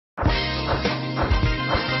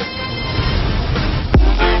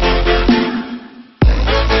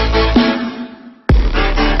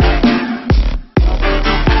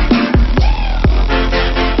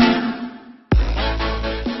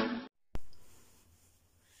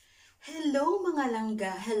mga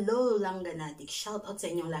langga, hello langga natik, shout out sa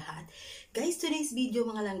inyong lahat. Guys, today's video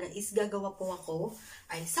mga langga is gagawa po ako,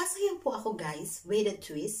 ay sasayaw po ako guys, with a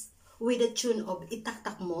twist, with a tune of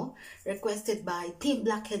Itaktakmo, requested by Team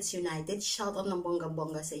Blackheads United. Shout out ng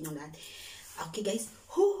bongga-bongga sa inyong lahat. Okay guys,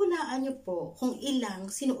 huhulaan nyo po kung ilang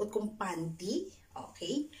sinuot kong panty,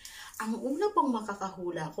 okay? Ang una pong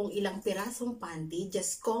makakahula kung ilang pirasong panty,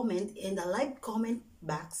 just comment in the live comment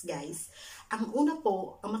box guys. Ang una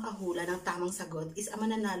po ang makahula ng tamang sagot is ang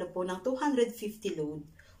mananalo po ng 250 load.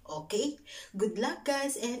 Okay? Good luck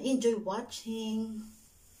guys and enjoy watching!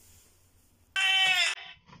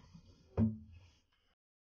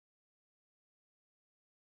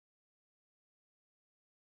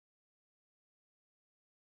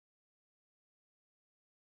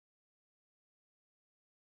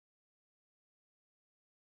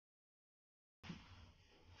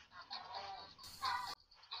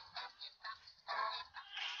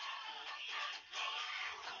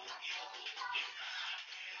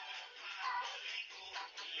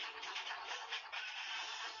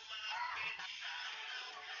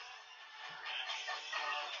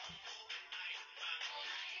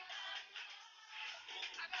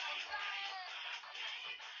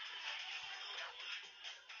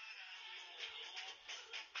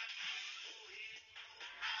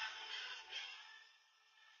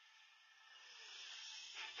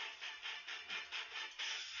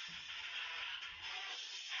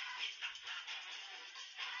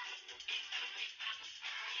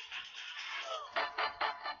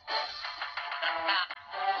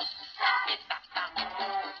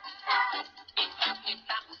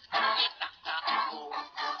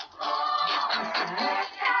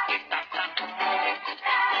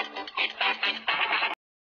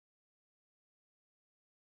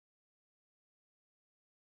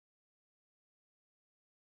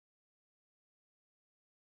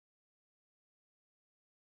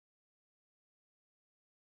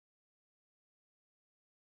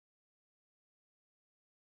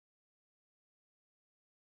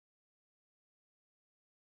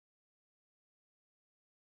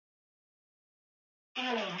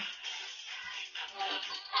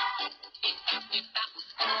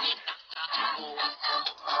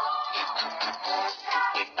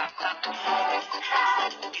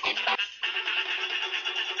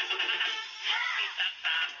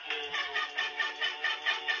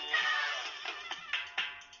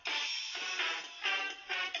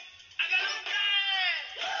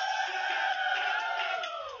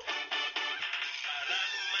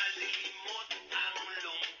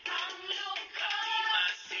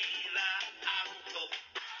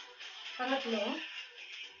 Pangatlo.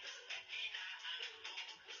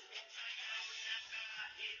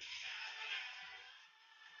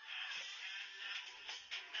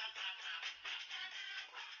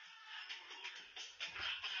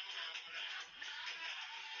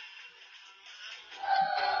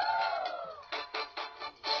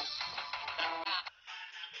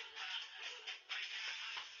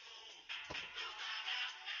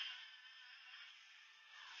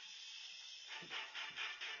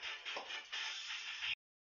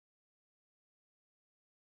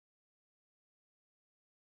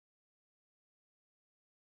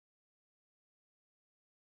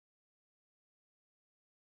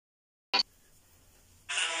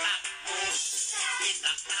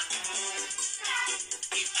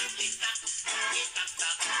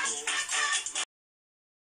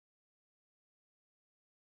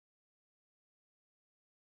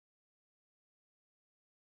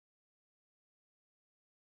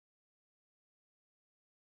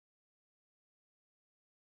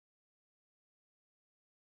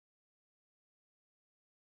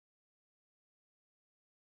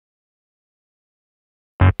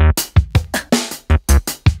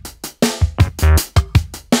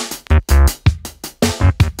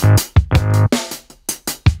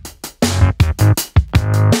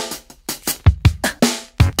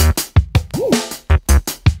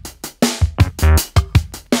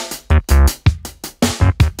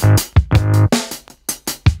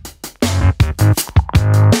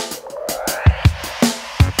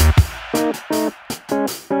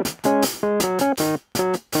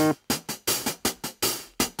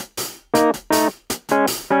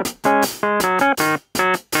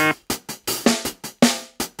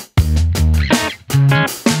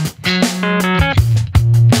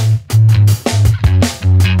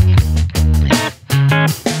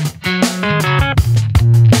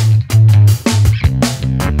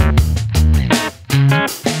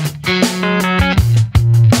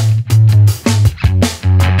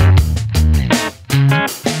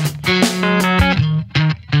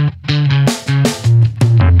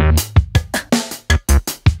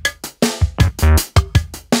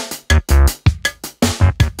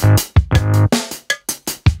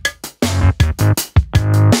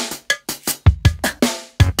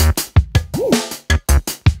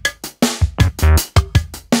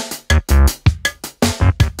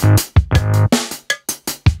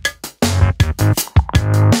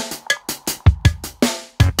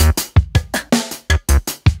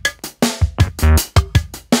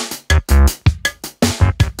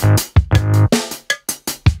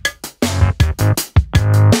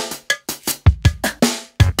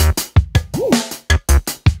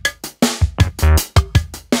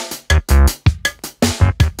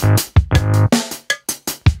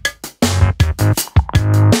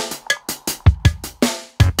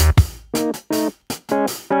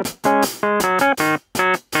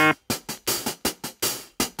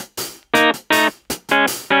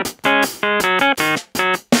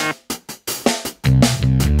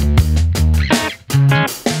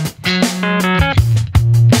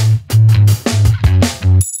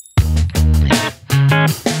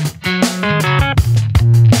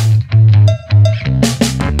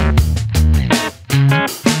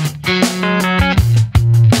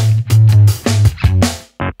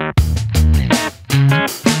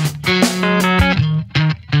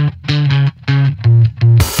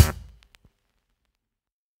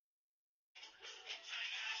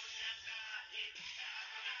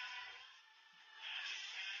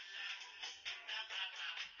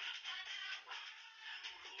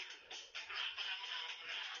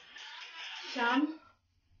 Siyam.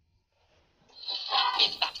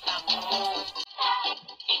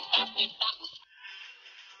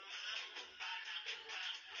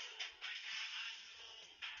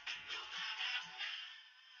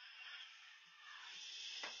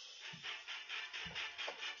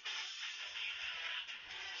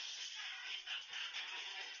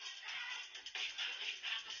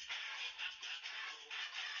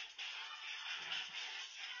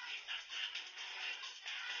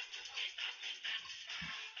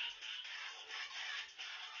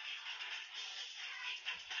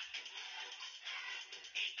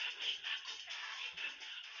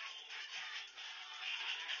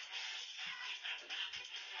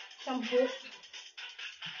 10.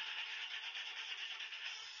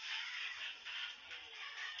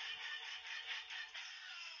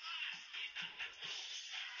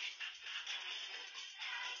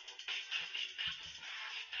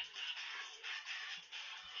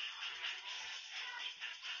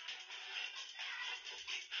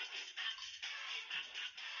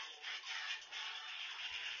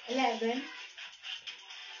 11.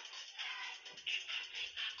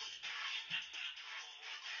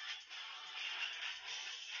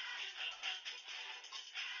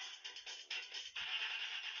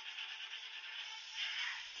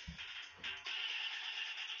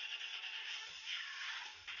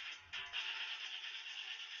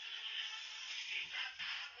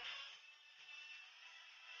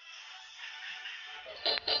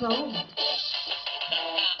 12.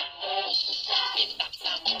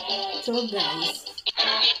 12, guys.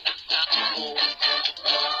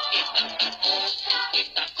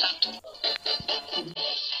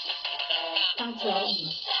 Pang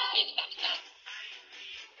 12.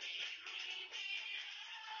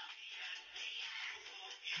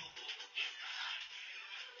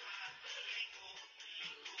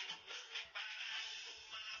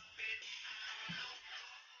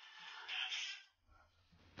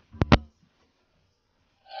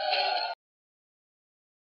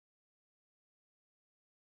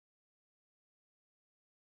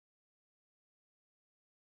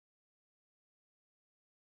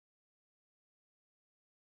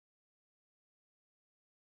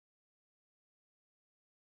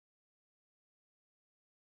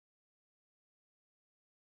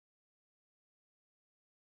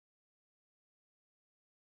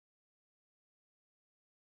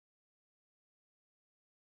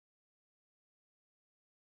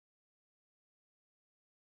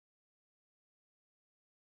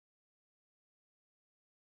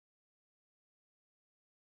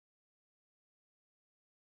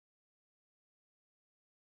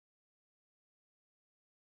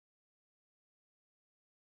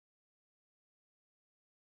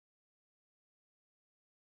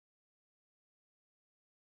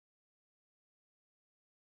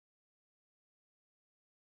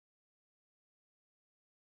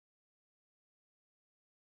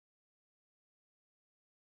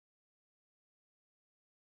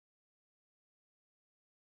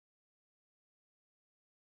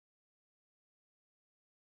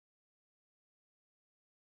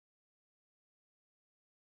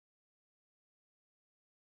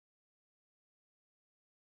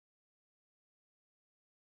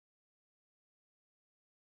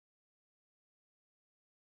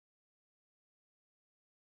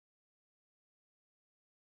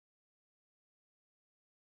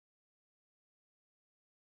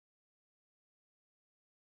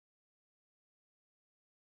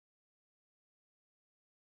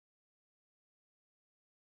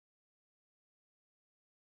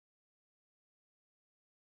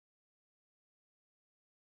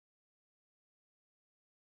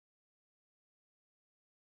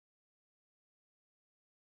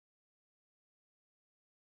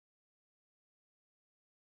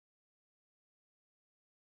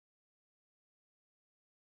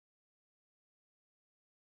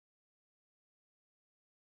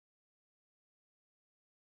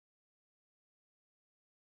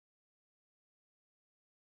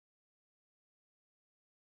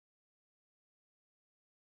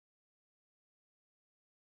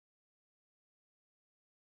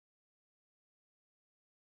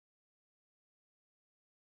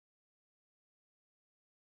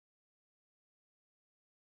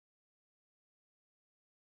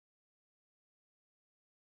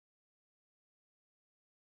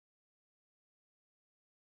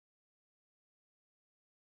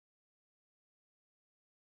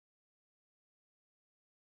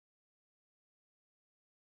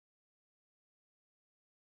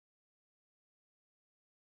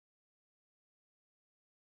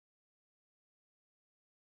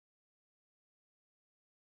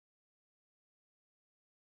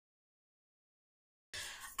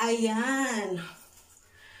 Ayan.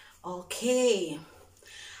 Okay.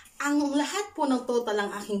 Ang lahat po ng total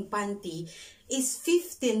ng aking panty is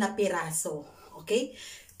 15 na piraso. Okay?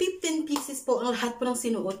 15 pieces po ang lahat po ng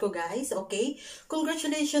sinuot ko, guys. Okay?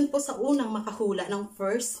 Congratulations po sa unang makahula ng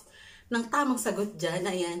first, ng tamang sagot dyan.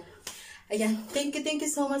 Ayan. Ayan. Thank you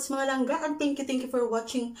so much mga langga. And thank you for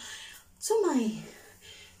watching to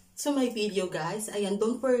my video, guys. Ayan.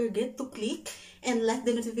 Don't forget to click and like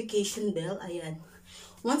the notification bell. Ayan.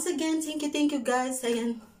 Once again, thank you guys.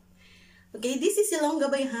 Ayan. Okay, this is Ilongga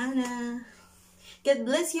by Hannah. God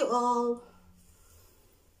bless you all.